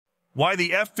Why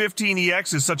the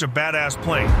F-15EX is such a badass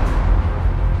plane.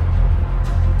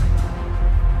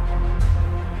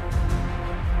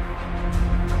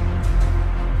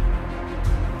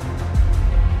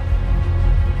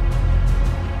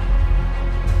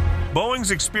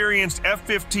 Boeing's experienced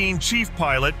F-15 chief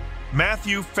pilot,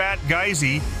 Phat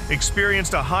Giese,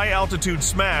 experienced a high-altitude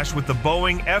smash with the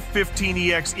Boeing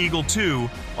F-15EX Eagle II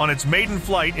on its maiden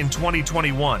flight in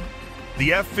 2021.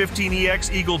 The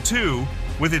F-15EX Eagle II,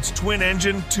 with its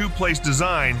twin-engine, two-place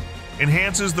design,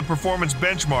 enhances the performance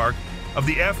benchmark of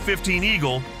the F-15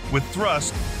 Eagle with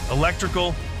thrust,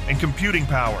 electrical, and computing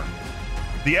power.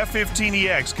 The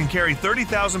F-15EX can carry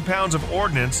 30,000 pounds of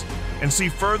ordnance and see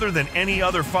further than any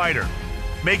other fighter,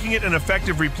 making it an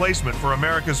effective replacement for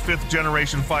America's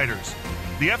fifth-generation fighters.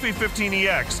 The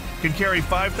F-15EX can carry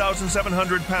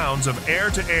 5,700 pounds of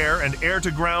air-to-air and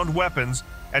air-to-ground weapons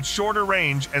at shorter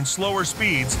range and slower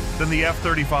speeds than the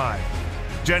F-35.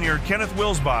 General Kenneth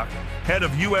Wilsbach, head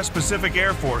of U.S. Pacific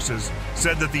Air Forces,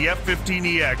 said that the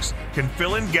F-15EX can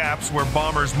fill in gaps where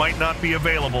bombers might not be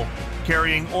available,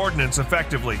 carrying ordnance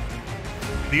effectively.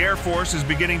 The Air Force is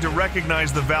beginning to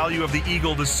recognize the value of the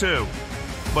Eagle II,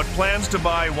 but plans to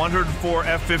buy 104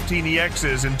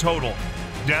 F-15EXs in total,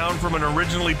 down from an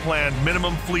originally planned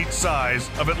minimum fleet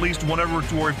size of at least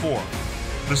 104.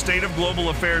 The state of global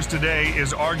affairs today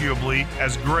is arguably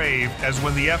as grave as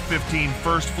when the F-15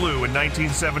 first flew in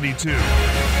 1972.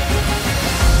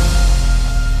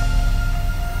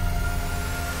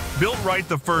 Built right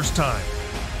the first time.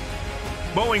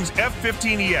 Boeing's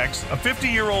F-15EX, a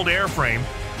 50-year-old airframe,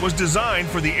 was designed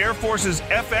for the Air Force's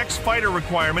FX fighter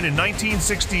requirement in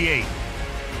 1968.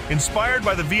 Inspired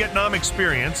by the Vietnam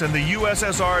experience and the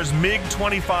USSR's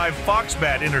MiG-25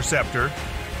 Foxbat interceptor,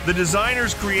 the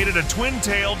designers created a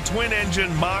twin-tailed,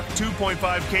 twin-engine Mach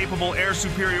 2.5 capable air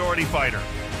superiority fighter.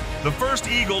 The first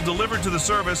Eagle delivered to the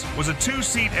service was a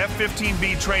two-seat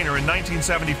F-15B trainer in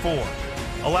 1974,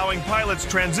 allowing pilots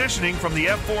transitioning from the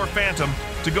F-4 Phantom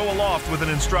to go aloft with an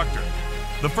instructor.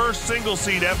 The first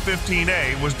single-seat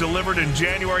F-15A was delivered in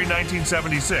January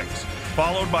 1976,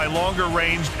 followed by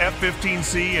longer-ranged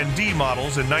F-15C and D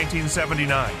models in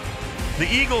 1979. The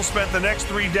Eagle spent the next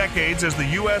 3 decades as the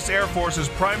U.S. Air Force's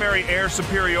primary air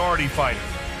superiority fighter,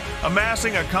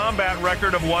 amassing a combat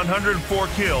record of 104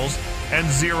 kills and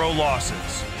 0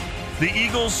 losses. The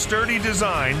Eagle's sturdy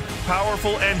design,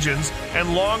 powerful engines,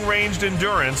 and long-ranged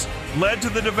endurance led to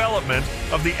the development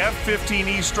of the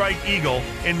F-15E Strike Eagle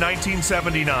in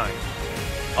 1979.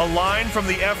 A line from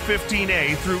the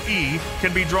F-15A through E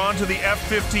can be drawn to the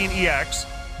F-15EX,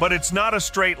 but it's not a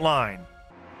straight line.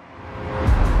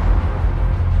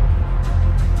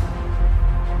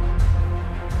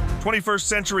 '21st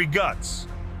century guts.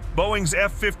 Boeing's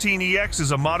F-15EX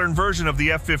is a modern version of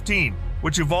the F-15,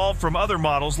 which evolved from other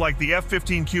models like the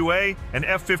F-15QA and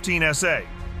F-15SA.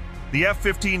 The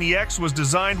F-15EX was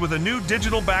designed with a new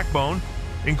digital backbone,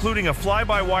 including a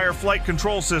fly-by-wire flight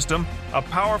control system, a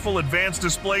powerful advanced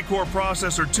display core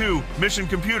processor 2 mission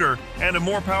computer, and a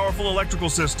more powerful electrical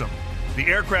system. The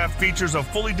aircraft features a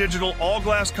fully digital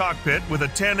all-glass cockpit with a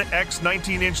 10x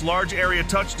 19-inch large area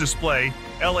touch display,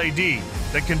 LAD,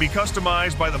 that can be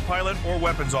customized by the pilot or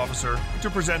weapons officer to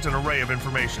present an array of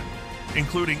information,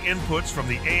 including inputs from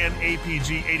the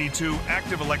AN/APG-82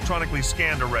 Active Electronically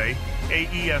Scanned Array,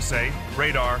 AESA,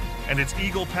 radar, and its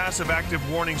Eagle Passive Active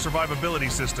Warning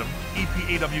Survivability System,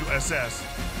 EPAWSS,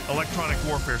 Electronic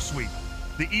Warfare Suite.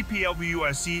 The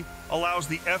EPAWSS allows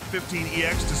the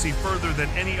F-15EX to see further than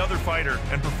any other fighter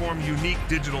and perform unique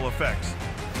digital effects.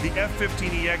 The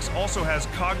F-15EX also has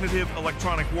cognitive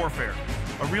electronic warfare,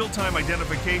 a real-time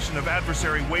identification of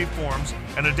adversary waveforms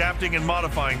and adapting and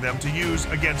modifying them to use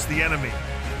against the enemy.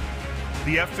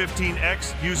 The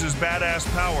F-15X uses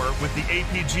badass power with the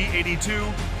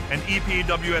APG-82 and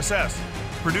EPAWSS,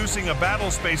 producing a battle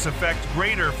space effect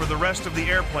greater for the rest of the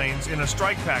airplanes in a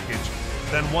strike package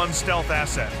than one stealth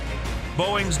asset.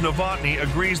 Boeing's Novotny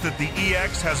agrees that the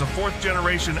EX has a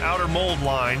 4th-generation outer mold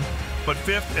line, but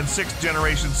 5th and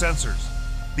 6th-generation sensors.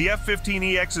 The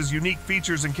F-15EX's unique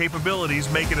features and capabilities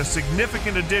make it a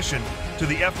significant addition to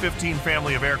the F-15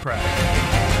 family of aircraft.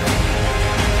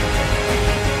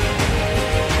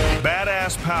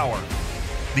 Badass power.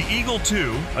 The Eagle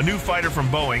II, a new fighter from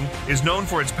Boeing, is known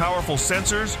for its powerful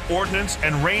sensors, ordnance,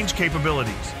 and range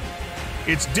capabilities.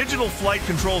 Its digital flight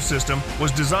control system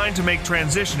was designed to make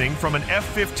transitioning from an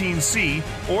F-15C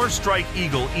or Strike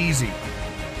Eagle easy.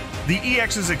 The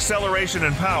EX's acceleration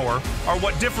and power are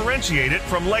what differentiate it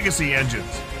from legacy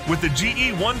engines, with the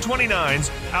GE 129s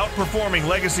outperforming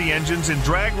legacy engines in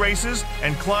drag races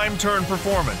and climb-turn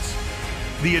performance.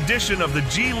 The addition of the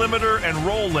G limiter and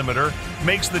roll limiter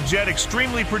makes the jet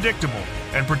extremely predictable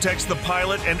and protects the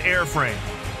pilot and airframe.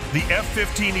 The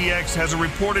F-15EX has a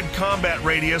reported combat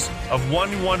radius of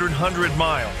 100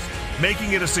 miles,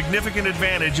 making it a significant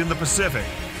advantage in the Pacific,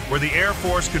 where the Air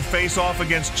Force could face off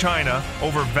against China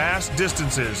over vast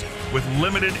distances with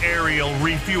limited aerial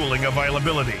refueling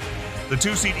availability. The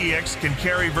two-seat EX can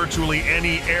carry virtually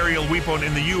any aerial weapon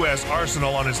in the U.S.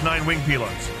 arsenal on its 9 wing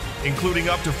payloads, including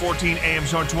up to 14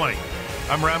 AIM-120,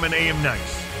 AMRAAM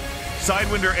nice,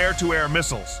 Sidewinder air-to-air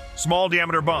missiles,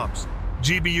 small-diameter bombs,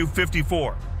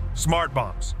 GBU-54, smart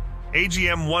bombs,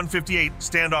 AGM-158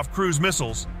 standoff cruise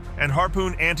missiles, and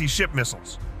Harpoon anti-ship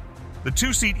missiles. The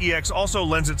two-seat EX also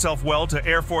lends itself well to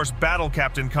Air Force battle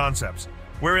captain concepts,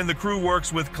 wherein the crew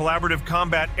works with collaborative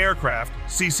combat aircraft,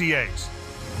 CCAs.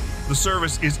 The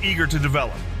service is eager to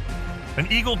develop.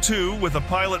 An Eagle II with a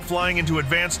pilot flying into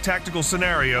advanced tactical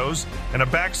scenarios and a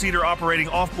backseater operating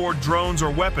off-board drones or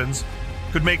weapons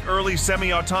could make early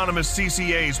semi-autonomous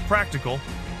CCAs practical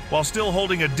while still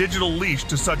holding a digital leash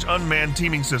to such unmanned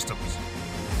teaming systems.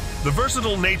 The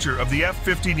versatile nature of the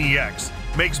F-15EX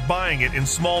makes buying it in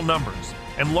small numbers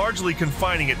and largely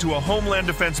confining it to a homeland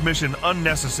defense mission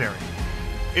unnecessary.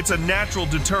 It's a natural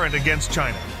deterrent against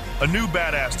China, a new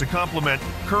badass to complement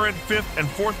current 5th and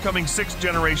forthcoming 6th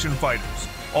generation fighters,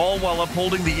 all while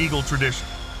upholding the Eagle tradition.